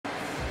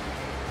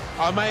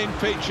Our main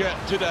feature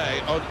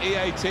today on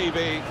EA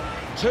TV,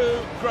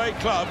 two great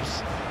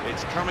clubs.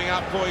 It's coming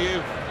up for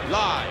you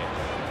live.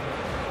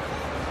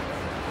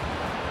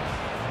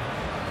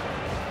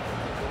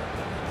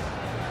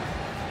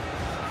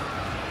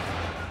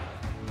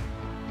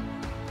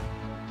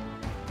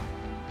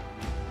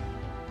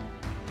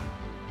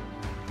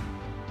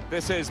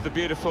 This is the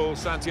beautiful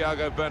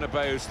Santiago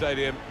Bernabeu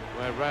Stadium,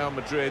 where Real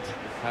Madrid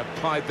have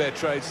plied their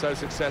trade so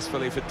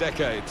successfully for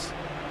decades.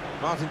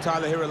 Martin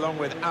Tyler here along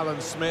with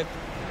Alan Smith.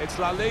 It's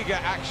La Liga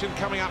action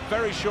coming up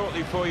very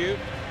shortly for you.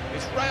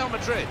 It's Real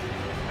Madrid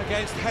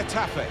against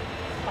Getafe.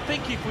 I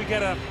think if we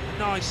get a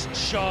nice,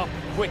 sharp,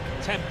 quick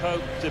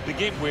tempo to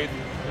begin with,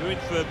 we're in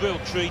for a real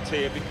treat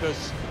here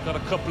because we've got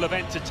a couple of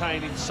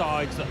entertaining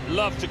sides that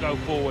love to go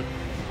forward.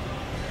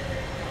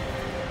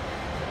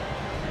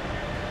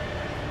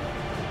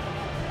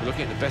 We're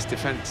looking at the best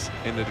defence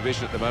in the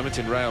division at the moment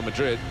in Real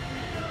Madrid.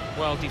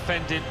 Well,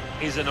 defending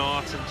is an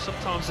art, and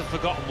sometimes a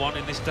forgotten one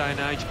in this day and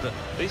age, but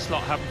this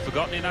lot haven't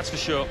forgotten it, that's for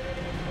sure.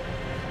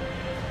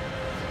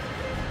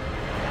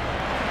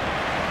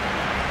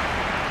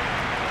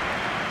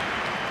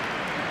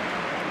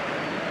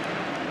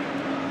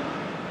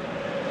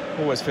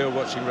 Always feel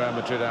watching Real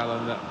Madrid,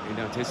 Alan, that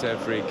it is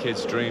every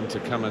kid's dream to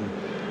come and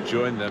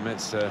join them.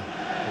 It's a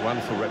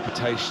wonderful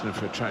reputation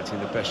for attracting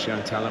the best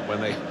young talent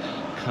when they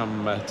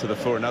come to the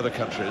fore in other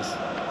countries.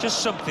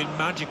 Just something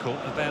magical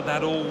about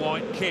that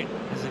all-white kit.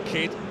 As a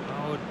kid,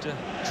 I would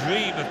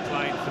dream of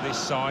playing for this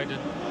side, and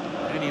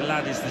any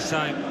lad is the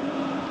same.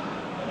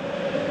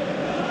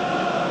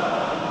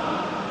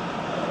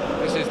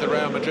 This is the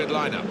Real Madrid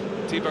lineup.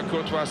 Thibaut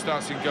Courtois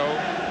starts in goal.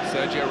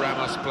 Sergio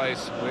Ramos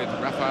plays with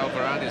Rafael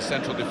Varane in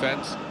central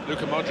defence.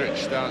 Luka Modric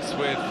starts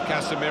with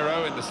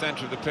Casemiro in the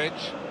centre of the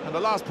pitch. And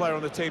the last player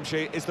on the team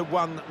sheet is the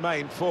one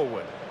main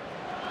forward.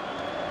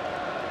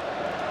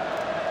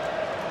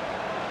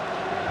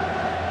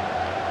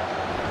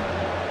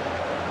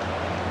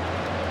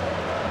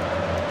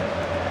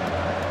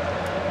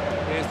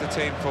 Here's the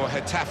team for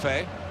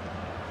Getafe.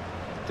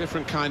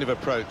 Different kind of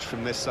approach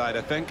from this side,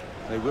 I think.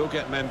 They will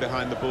get men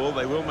behind the ball.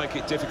 They will make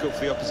it difficult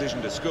for the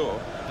opposition to score.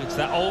 It's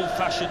that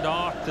old-fashioned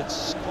art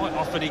that's quite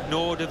often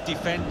ignored of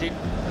defending,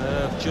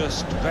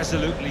 just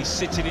resolutely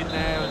sitting in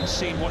there and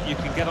seeing what you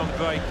can get on the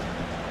break.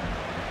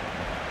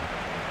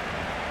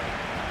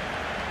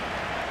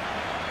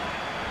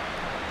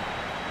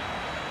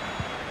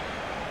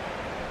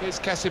 Here's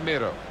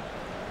Casemiro.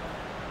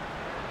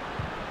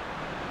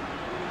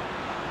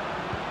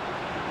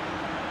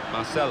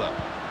 Marcelo.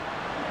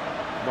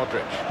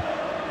 Modric.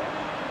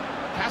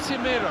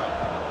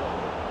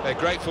 Casemiro. They're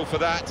grateful for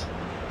that,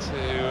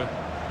 to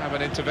have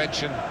an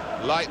intervention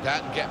like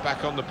that and get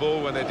back on the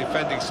ball when they're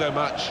defending so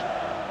much.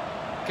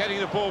 Getting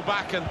the ball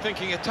back and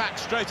thinking attack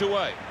straight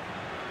away.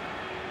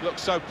 Looked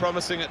so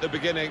promising at the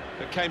beginning,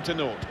 but came to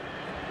naught.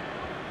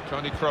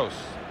 Toni Kroos.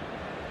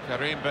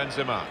 Karim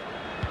Benzema.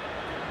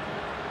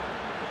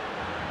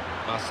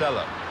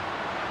 Marcelo.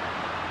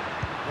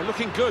 They're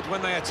looking good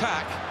when they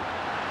attack.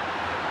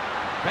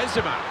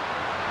 Benzema.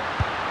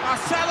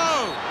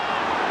 Marcelo!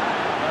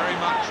 Very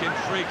much in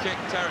free-kick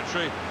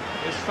territory.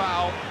 Is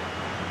foul.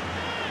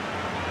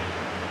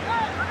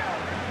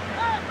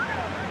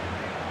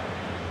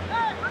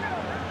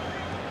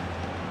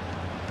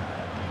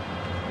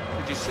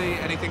 Did you see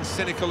anything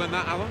cynical in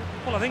that, Alan?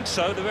 Well, I think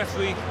so. The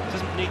referee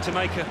doesn't need to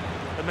make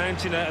a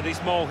mountain out of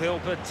this molehill,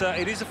 but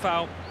it is a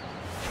foul.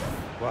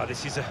 Well,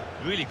 this is a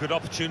really good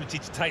opportunity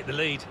to take the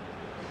lead.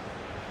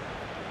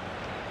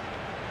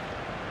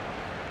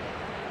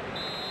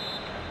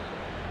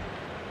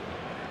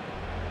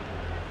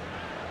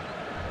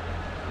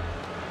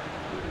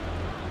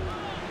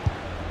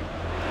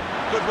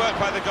 Good work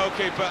by the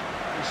goalkeeper,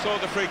 who saw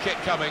the free kick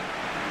coming.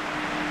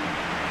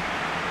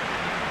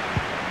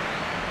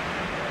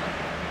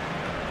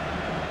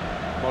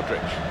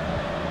 Modric.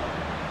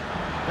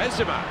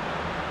 Benzema.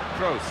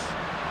 Kroos.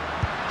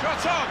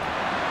 Shot on!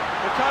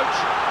 The coach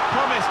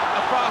promised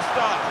a fast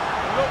start.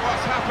 And look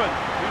what's happened.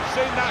 We've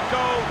seen that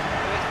goal,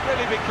 and it's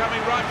really been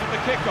coming right from the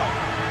kickoff.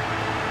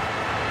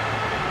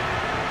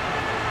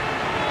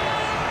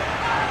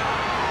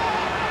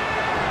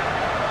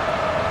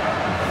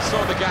 Saw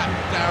the gap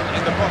down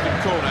in the bottom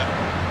corner.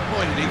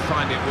 Boy, did he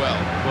find it well.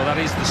 Well, that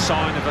is the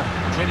sign of a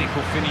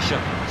clinical finisher.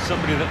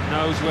 Somebody that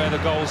knows where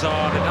the goals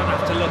are. They don't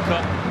have to look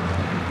up.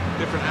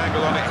 Different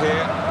angle on it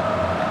here.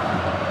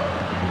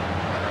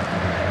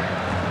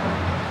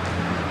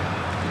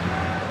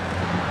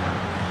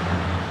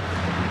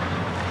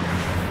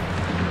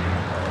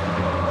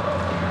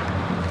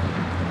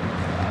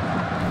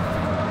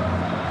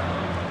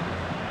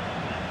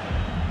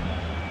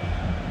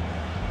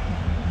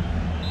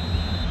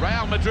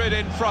 Real Madrid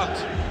in front.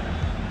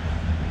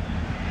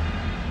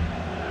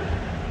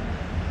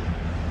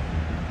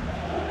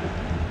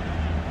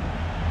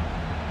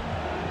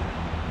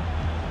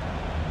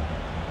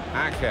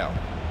 Angel.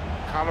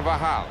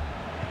 Carvajal.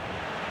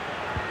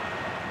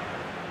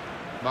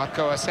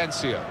 Marco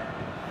Asensio.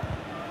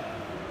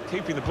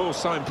 Keeping the ball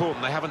so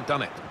important, they haven't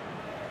done it.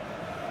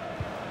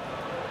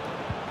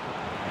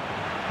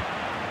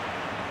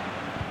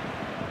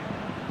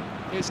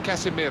 Here's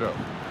Casemiro.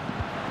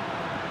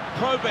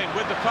 Probing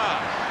with the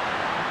pass.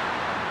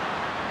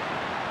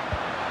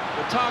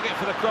 The target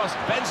for the cross,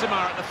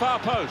 Benzema at the far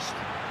post.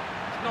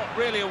 It's not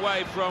really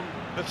away from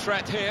the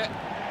threat here.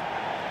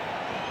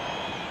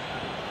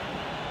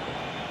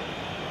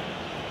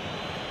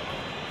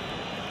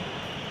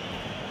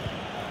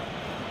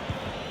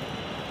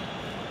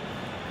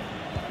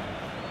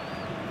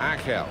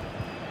 Angel.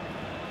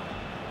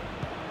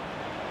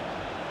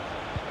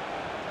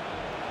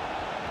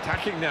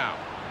 Attacking now.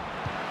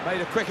 Made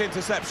a quick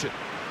interception.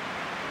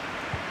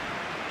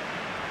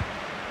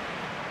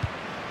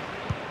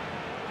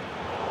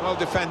 Well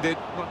defended,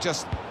 not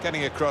just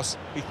getting across,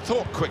 he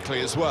thought quickly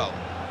as well.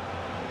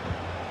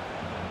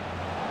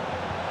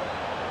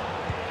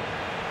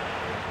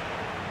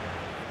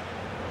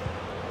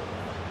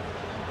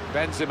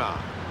 Benzema.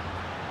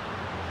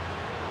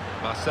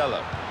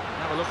 Marcelo.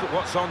 Have a look at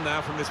what's on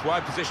now from this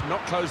wide position,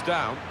 not closed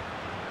down.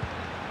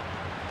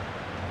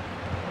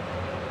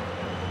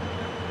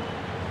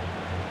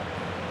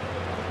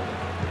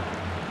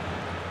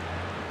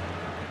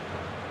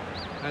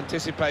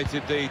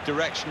 Anticipated the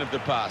direction of the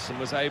pass and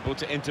was able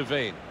to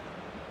intervene.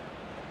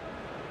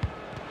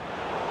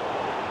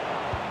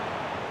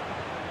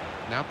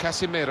 Now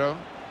Casemiro.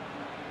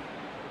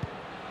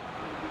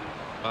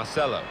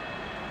 Marcelo.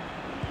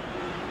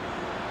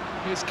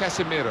 Here's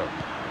Casemiro.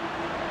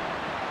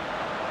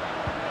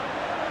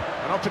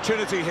 An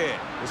opportunity here,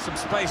 with some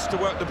space to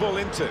work the ball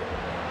into. He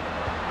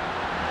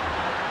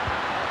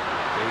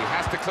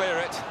has to clear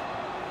it.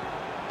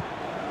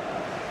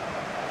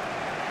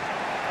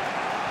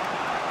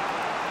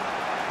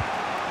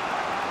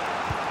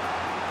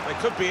 They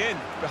could be in,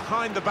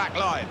 behind the back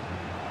line.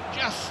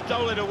 Just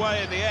stole it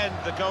away in the end,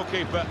 the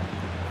goalkeeper.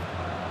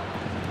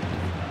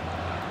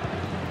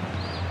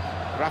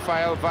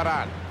 Rafael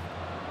Varane.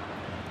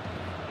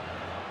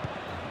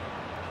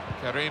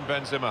 Karim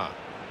Benzema.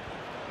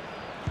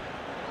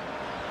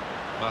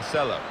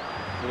 Marcelo.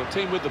 Well, a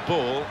team with the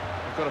ball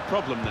have got a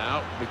problem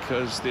now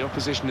because the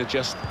opposition are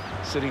just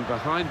sitting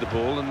behind the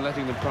ball and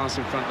letting them pass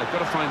in front. They've got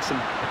to find some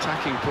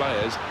attacking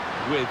players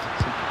with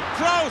some...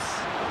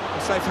 Close!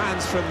 Safe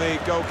hands from the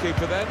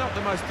goalkeeper there. Not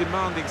the most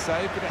demanding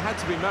save, but it had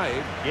to be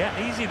made. Yeah,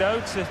 easy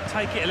though, to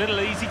take it a little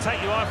easy,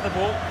 take your eye off the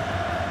ball.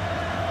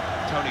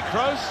 Toni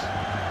Kroos.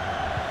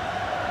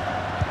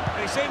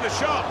 And he's seen the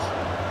shot.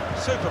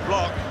 Super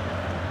block.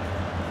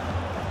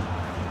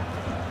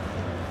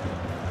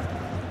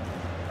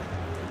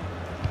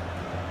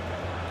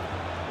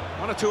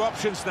 One or two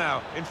options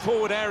now in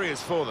forward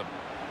areas for them.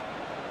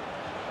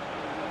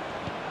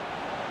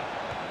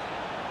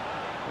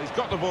 He's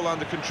got the ball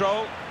under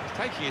control. He's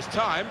taking his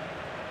time.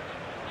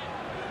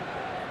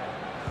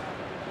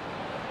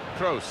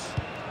 Kroos.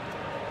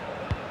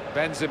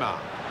 Benzema.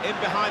 In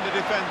behind the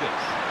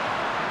defenders.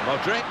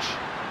 Modric.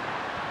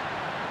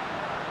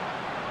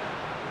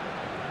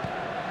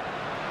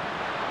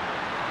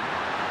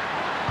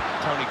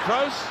 Toni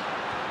Kroos.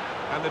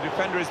 And the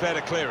defender is there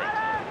to clear it.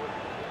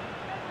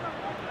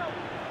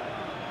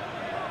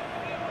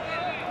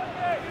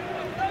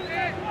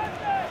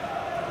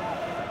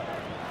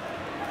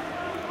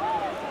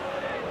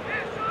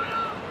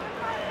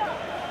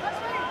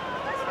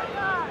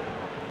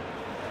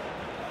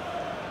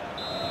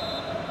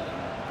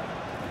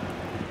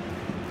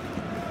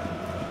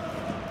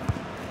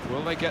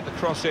 Will they get the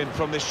cross in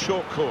from this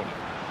short corner?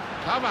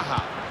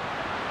 Carvajal.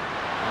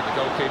 And the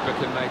goalkeeper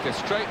can make a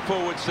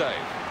straightforward save.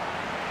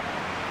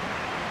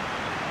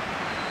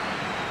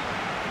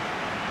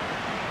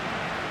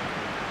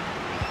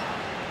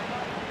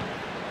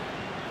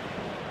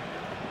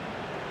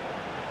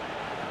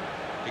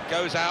 It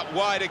goes out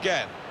wide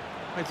again.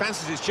 He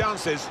fancies his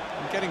chances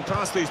of getting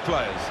past these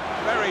players.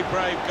 Very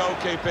brave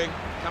goalkeeping,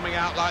 coming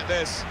out like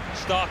this.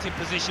 Starting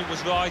position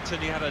was right,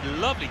 and he had a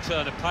lovely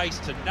turn of pace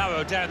to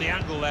narrow down the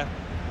angle there.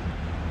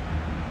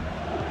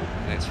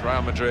 And it's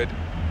Real Madrid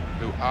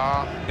who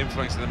are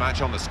influencing the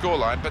match on the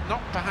scoreline, but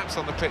not perhaps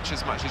on the pitch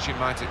as much as you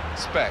might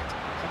expect.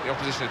 I think the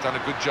opposition have done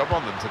a good job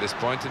on them to this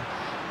point, and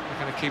they're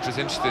going to keep us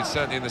interested,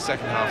 certainly in the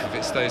second half, if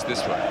it stays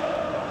this way.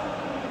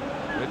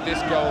 With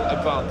this goal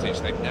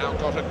advantage, they've now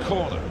got a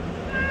corner.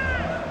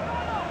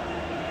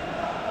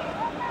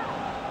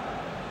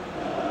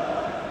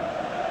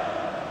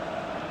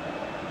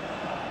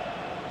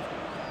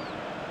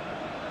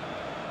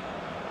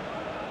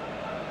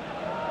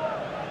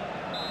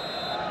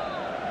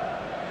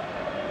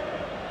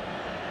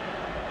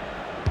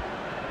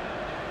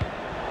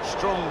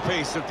 Strong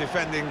piece of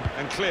defending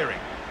and clearing.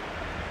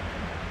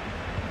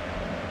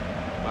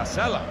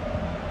 Marcelo.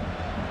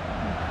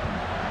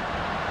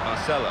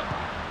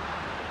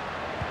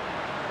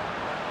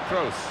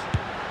 Kroos.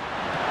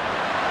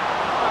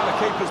 Well, the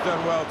keeper's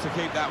done well to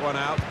keep that one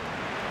out.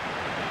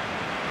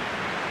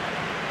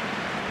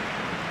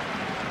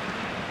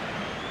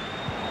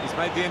 He's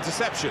made the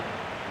interception.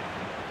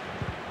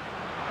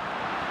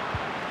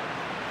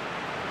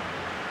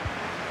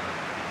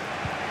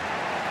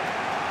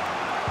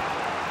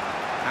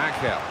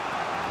 Angel.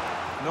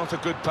 Not a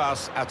good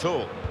pass at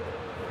all.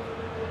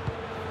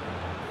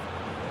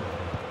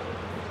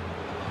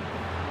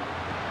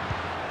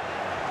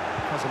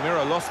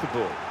 Casemiro lost the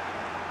ball.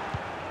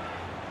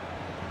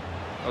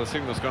 Well, the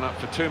signal's gone up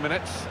for 2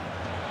 minutes.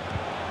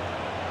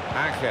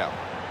 Angel.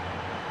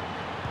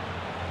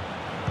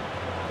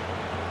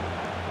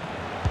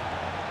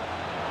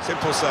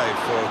 Simple save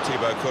for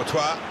Thibaut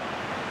Courtois.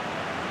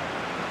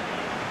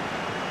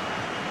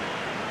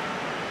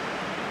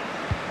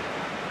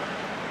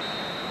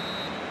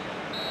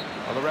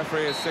 Well, the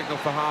referee has signalled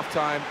for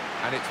half-time,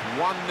 and it's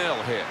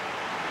 1-0 here.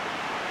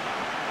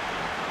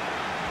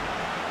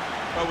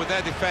 Well, with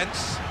their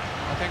defence,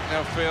 I think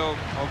they'll feel,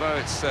 although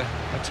it's a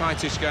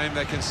tightish game,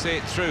 they can see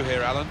it through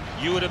here, Alan.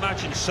 You would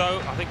imagine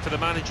so. I think for the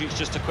manager, it's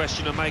just a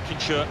question of making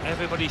sure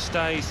everybody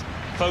stays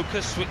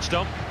focused, switched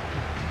on.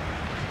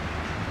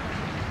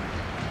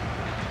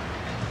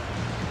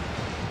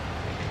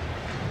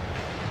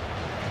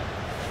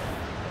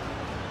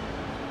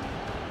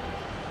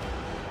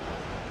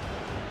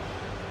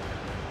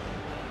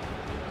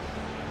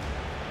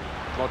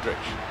 Modric.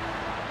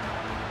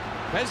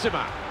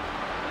 Benzema.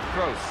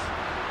 Kroos.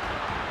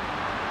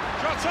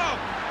 Shots on!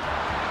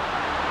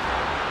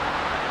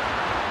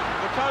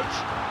 The coach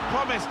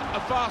promised a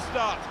fast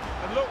start,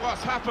 and look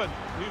what's happened.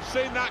 You've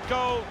seen that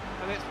goal,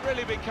 and it's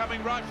really been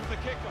coming right from the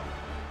kickoff.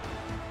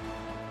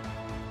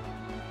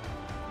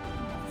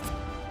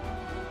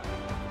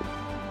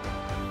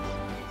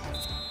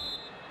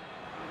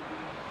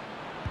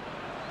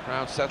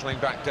 Crowd settling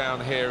back down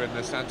here in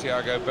the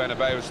Santiago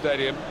Bernabeu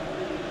Stadium.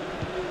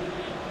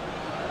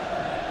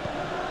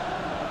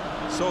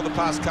 Saw the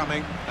pass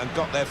coming and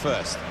got there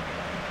first.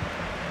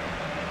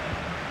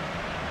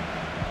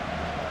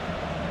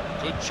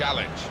 Good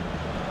challenge.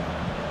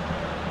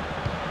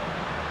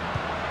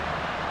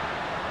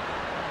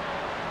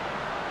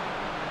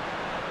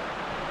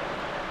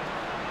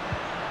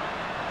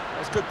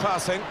 That's good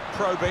passing,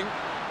 probing.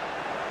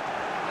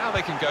 Now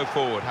they can go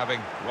forward,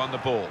 having won the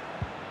ball.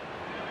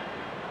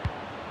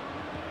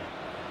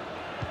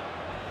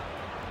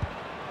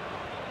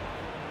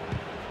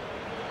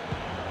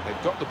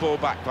 They've got the ball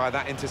back by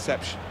that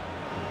interception.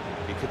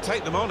 He could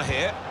take them on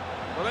here.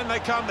 Well, in they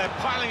come, they're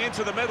piling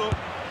into the middle.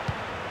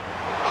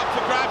 Up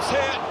for grabs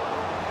here.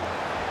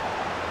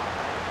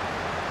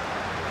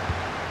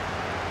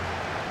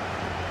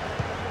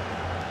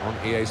 On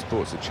EA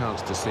Sports, a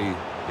chance to see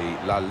the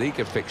La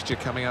Liga fixture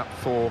coming up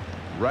for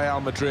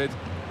Real Madrid.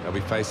 They'll be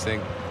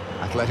facing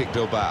Athletic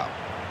Bilbao.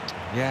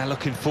 Yeah,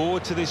 looking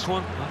forward to this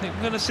one. I think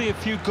we're going to see a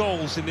few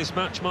goals in this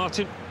match,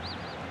 Martin.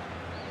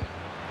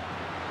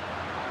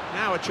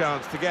 Now a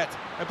chance to get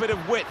a bit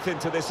of width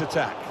into this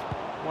attack.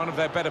 One of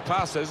their better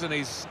passers, and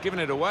he's given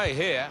it away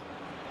here.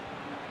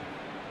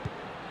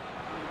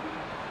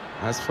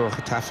 As for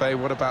Getafe,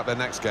 what about their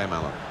next game,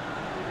 Alan?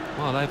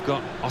 Well, they've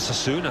got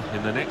Osasuna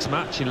in the next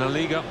match in La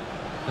Liga.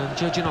 And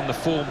judging on the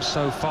form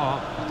so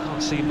far, I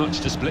can't see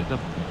much to split them.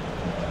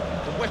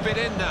 Can whip it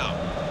in now.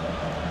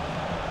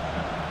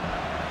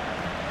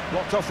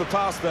 Blocked off the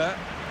pass there.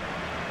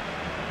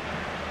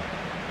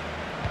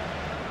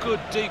 Good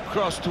deep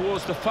cross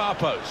towards the far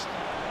post.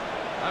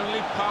 Only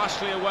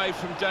partially away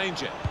from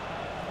danger.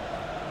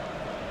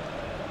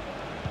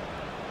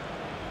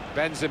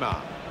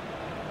 Benzema.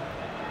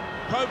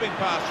 Probing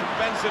pass from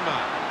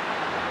Benzema.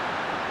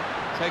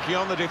 Taking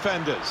on the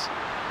defenders.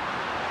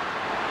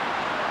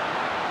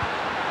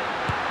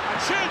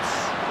 And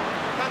shoots!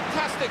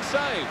 Fantastic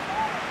save.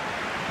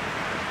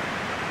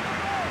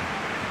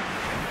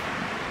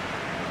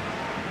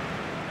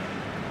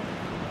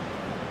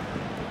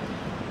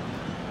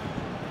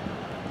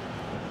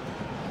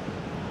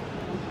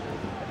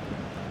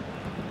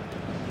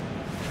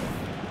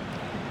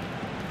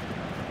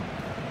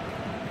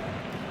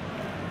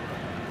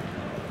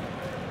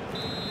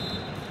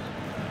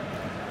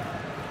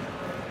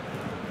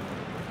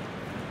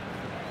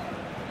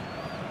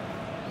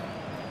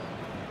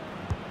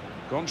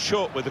 Gone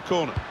short with the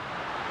corner.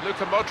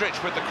 Luka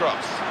Modric with the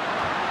cross.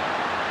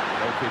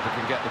 Goalkeeper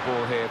can get the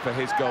ball here for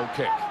his goal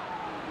kick.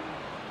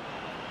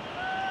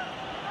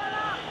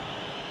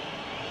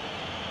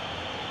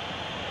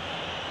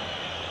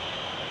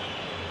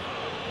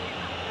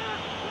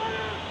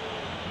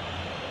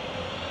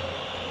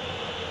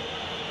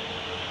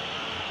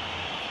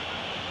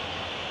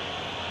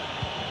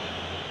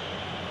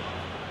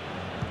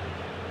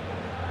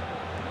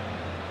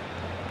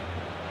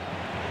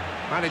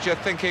 Manager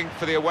thinking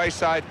for the away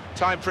side,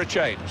 time for a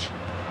change.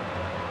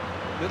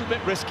 A little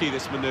bit risky,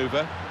 this manoeuvre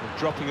of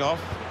dropping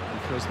off,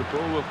 because the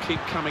ball will keep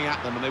coming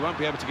at them and they won't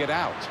be able to get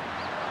out.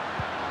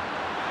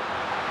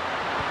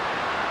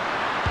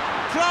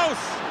 Close!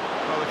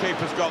 Well, the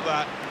keeper's got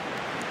that.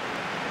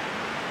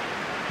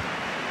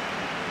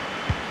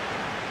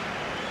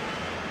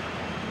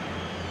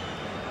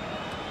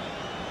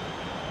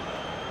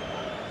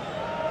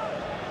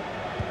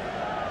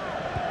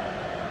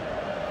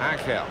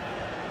 Angel.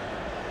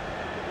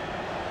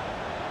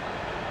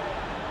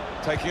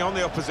 Taking on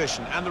the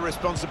opposition and the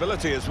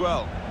responsibility as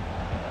well.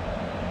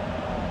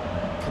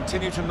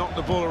 Continue to knock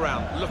the ball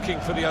around, looking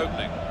for the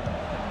opening.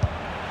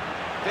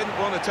 Didn't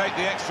want to take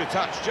the extra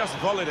touch, just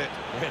volleyed it.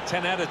 Yeah,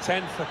 10 out of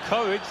 10 for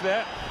courage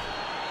there.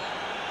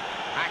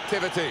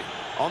 Activity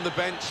On the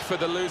bench for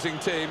the losing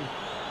team,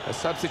 a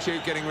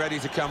substitute getting ready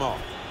to come on.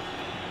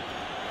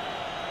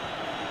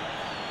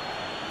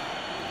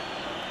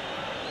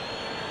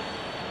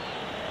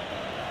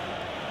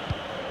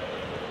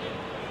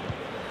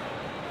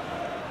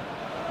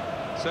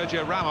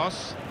 Sergio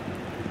Ramos.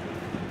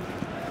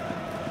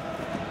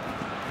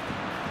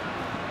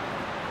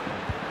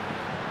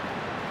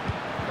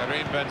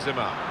 Karim Benzema.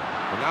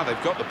 Well, now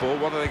they've got the ball,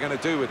 what are they going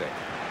to do with it?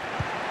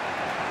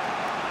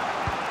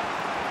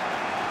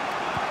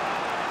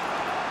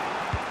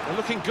 They're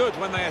looking good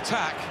when they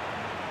attack.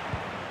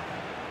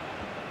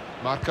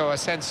 Marco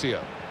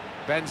Asensio.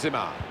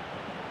 Benzema.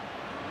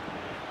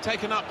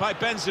 Taken up by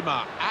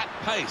Benzema at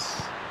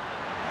pace.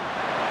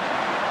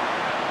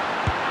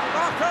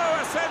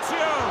 Marco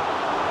Asensio!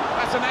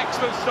 That's an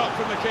excellent stop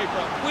from the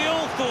keeper. We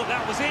all thought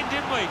that was in,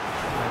 didn't we?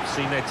 They've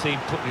seen their team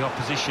put the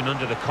opposition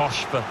under the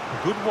cosh for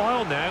a good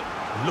while now,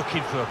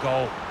 looking for a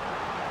goal.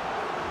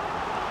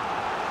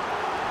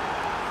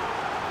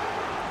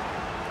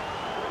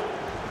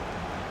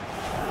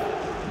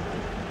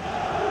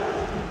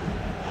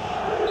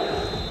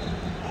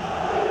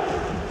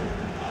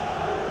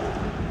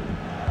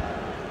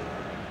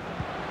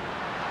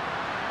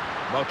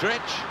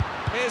 Modric,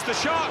 here's the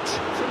shot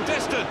from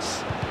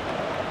distance.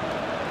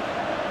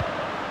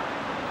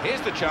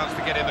 Here's the chance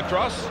to get in the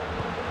cross.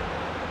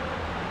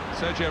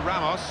 Sergio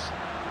Ramos.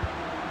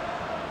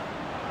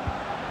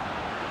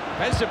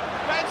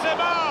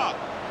 Benzema!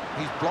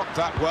 He's blocked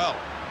that well.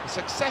 A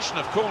succession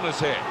of corners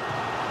here.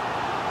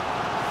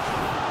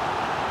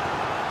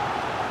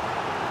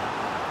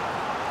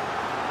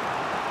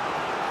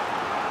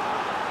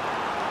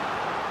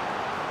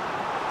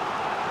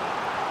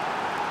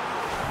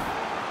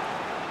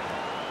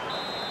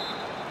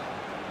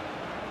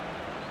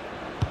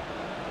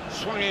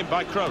 Swung in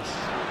by Kroos.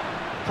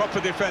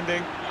 Proper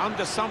defending,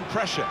 under some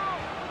pressure.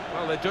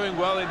 Well, they're doing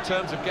well in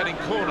terms of getting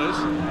corners.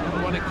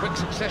 Another one in quick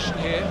succession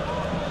here.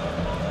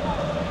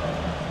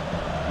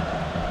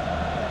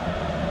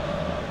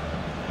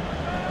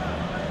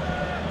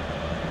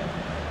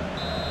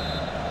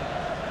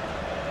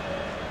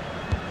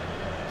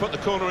 Put the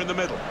corner in the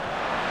middle.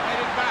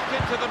 Heading back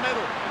into the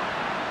middle.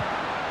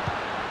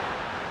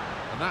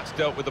 And that's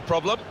dealt with the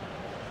problem.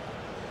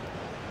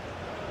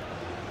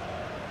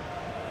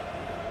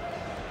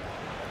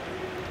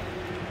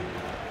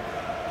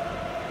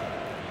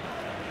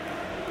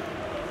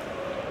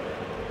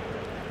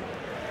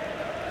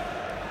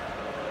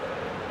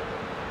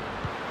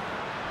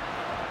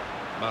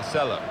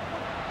 Marcelo.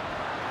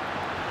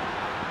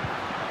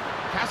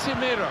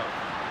 Casemiro.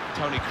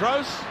 Toni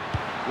Kroos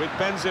with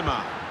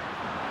Benzema.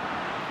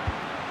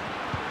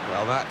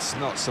 Well, that's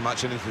not so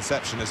much an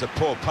interception as a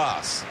poor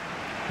pass.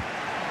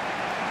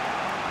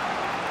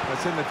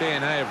 It's in the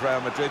DNA of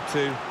Real Madrid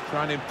to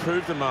try and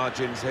improve the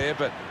margins here,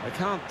 but they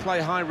can't play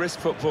high-risk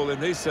football in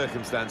these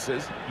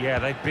circumstances. Yeah,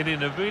 they've been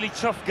in a really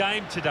tough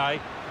game today.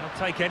 They'll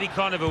take any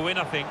kind of a win,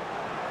 I think.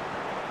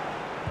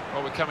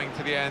 Well, we're coming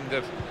to the end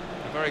of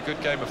a very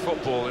good game of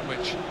football in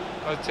which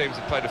both teams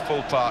have played a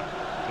full part,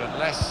 but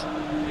unless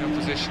the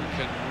opposition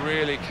can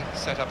really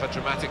set up a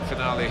dramatic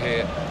finale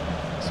here,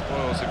 the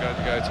spoils are going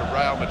to go to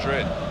Real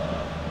Madrid.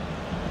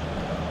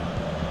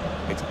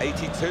 It's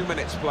 82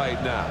 minutes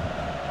played now.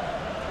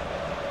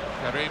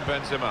 Karim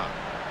Benzema.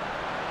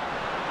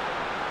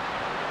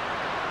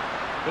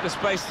 Bit of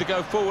space to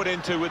go forward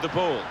into with the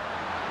ball.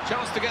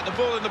 Chance to get the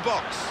ball in the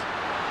box.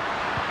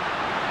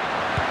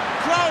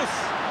 Close!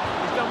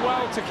 He's done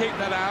well to keep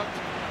that out.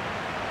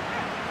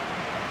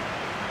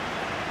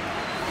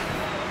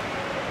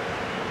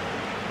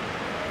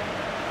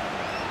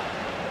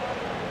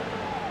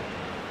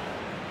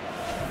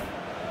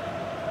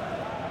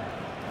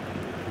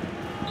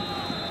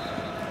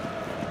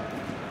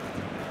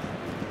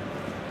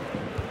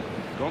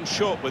 Gone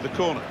short with the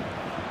corner.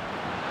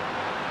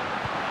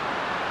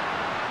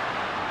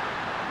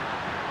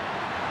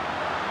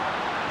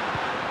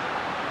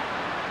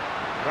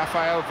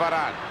 Rafael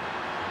Varane.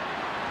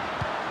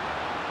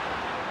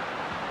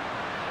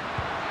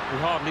 We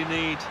hardly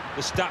need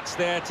the stats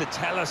there to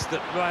tell us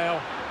that Real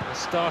are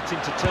starting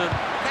to turn.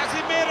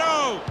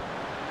 Casemiro!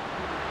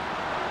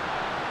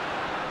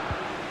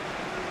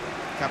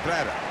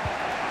 Cabrera.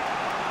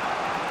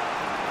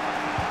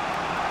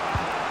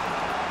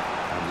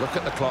 Look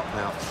at the clock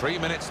now, 3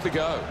 minutes to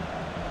go.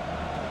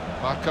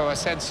 Marco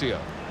Asensio.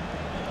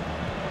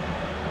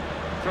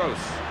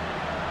 Kroos.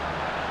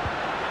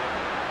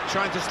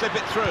 Trying to slip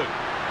it through.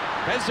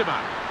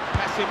 Benzema.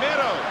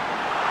 Casemiro.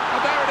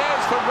 And there it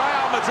is for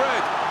Real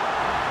Madrid.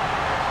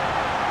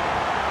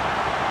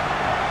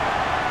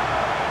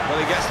 Well,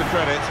 he gets the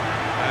credit,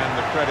 and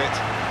the credit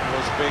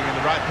was being in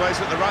the right place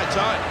at the right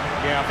time.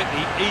 Yeah, I think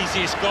the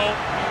easiest goal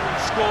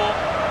to score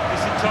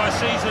this entire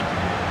season.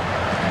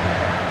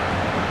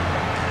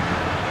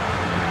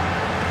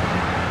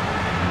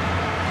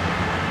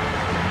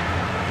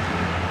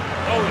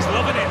 Oh, he's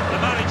loving it, the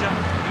manager.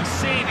 He's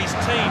seeing his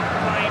team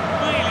playing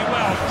really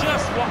well,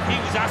 just what he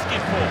was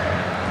asking for.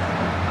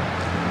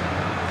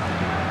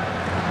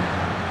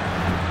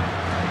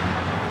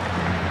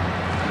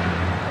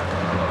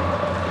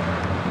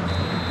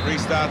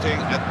 restarting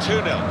at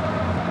 2-0.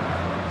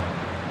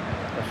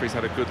 Referee's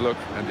had a good look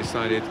and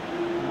decided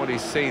what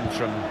he's seen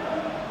from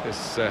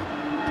this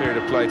period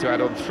of play to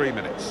add on 3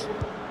 minutes.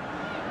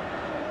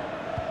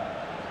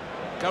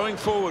 Going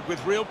forward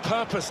with real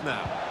purpose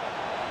now.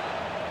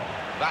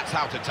 That's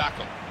how to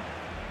tackle.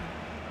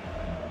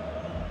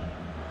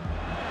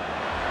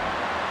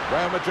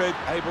 Real Madrid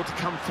able to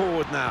come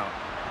forward now.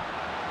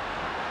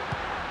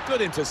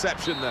 Good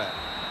interception there.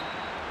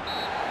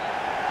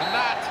 And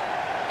that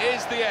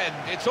is the end.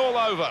 It's all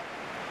over.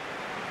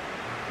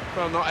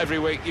 Well, not every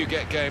week you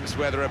get games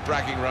where there are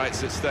bragging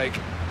rights at stake,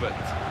 but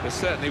there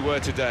certainly were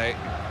today,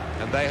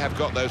 and they have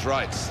got those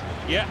rights.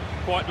 Yeah,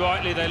 quite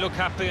rightly, they look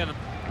happy, and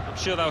I'm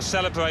sure they'll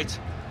celebrate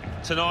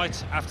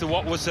tonight after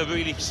what was a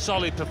really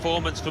solid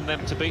performance from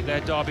them to beat their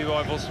derby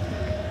rivals.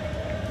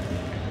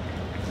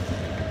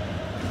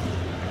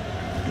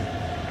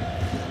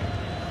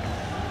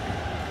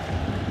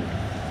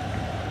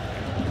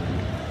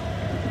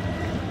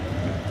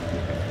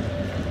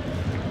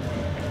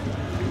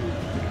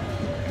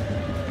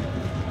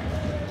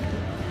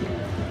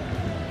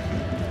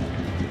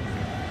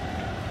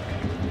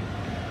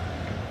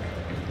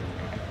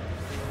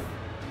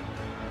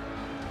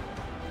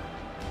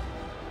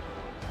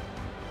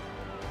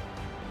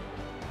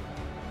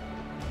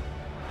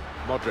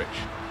 Modric.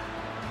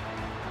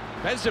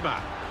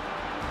 Benzema.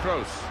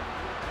 Kroos.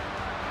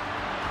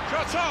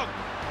 Shots on!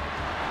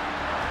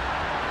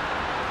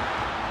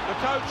 The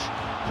coach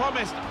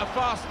promised a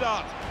fast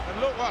start, and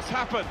look what's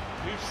happened.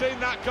 You've seen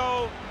that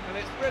goal, and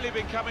it's really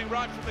been coming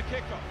right from the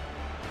kickoff.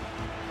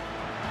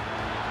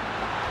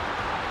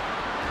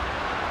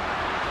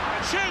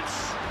 And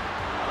shoots!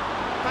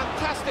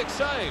 Fantastic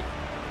save.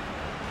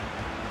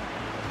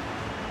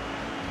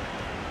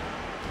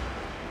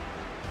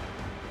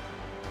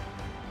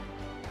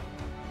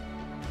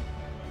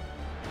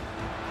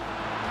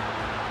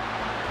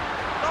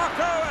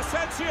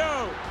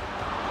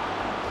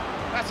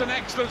 That's an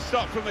excellent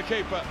stop from the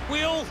keeper.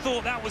 We all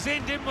thought that was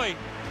in, didn't we?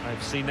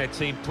 They've seen their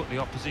team put the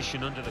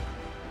opposition under the...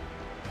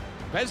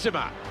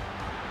 Benzema!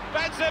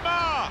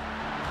 Benzema!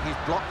 He's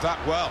blocked that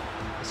well.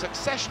 A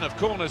succession of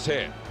corners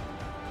here.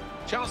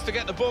 Chance to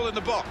get the ball in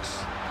the box.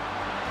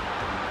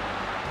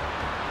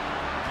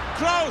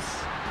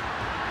 Close!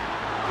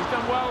 He's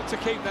done well to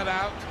keep that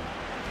out.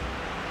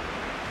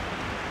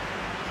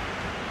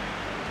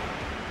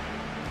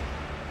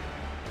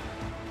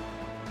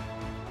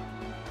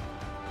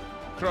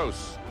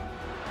 Kroos.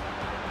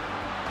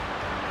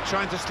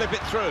 Trying to slip it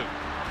through.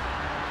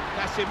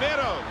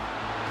 Casemiro.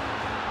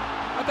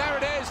 And there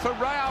it is for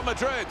Real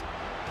Madrid.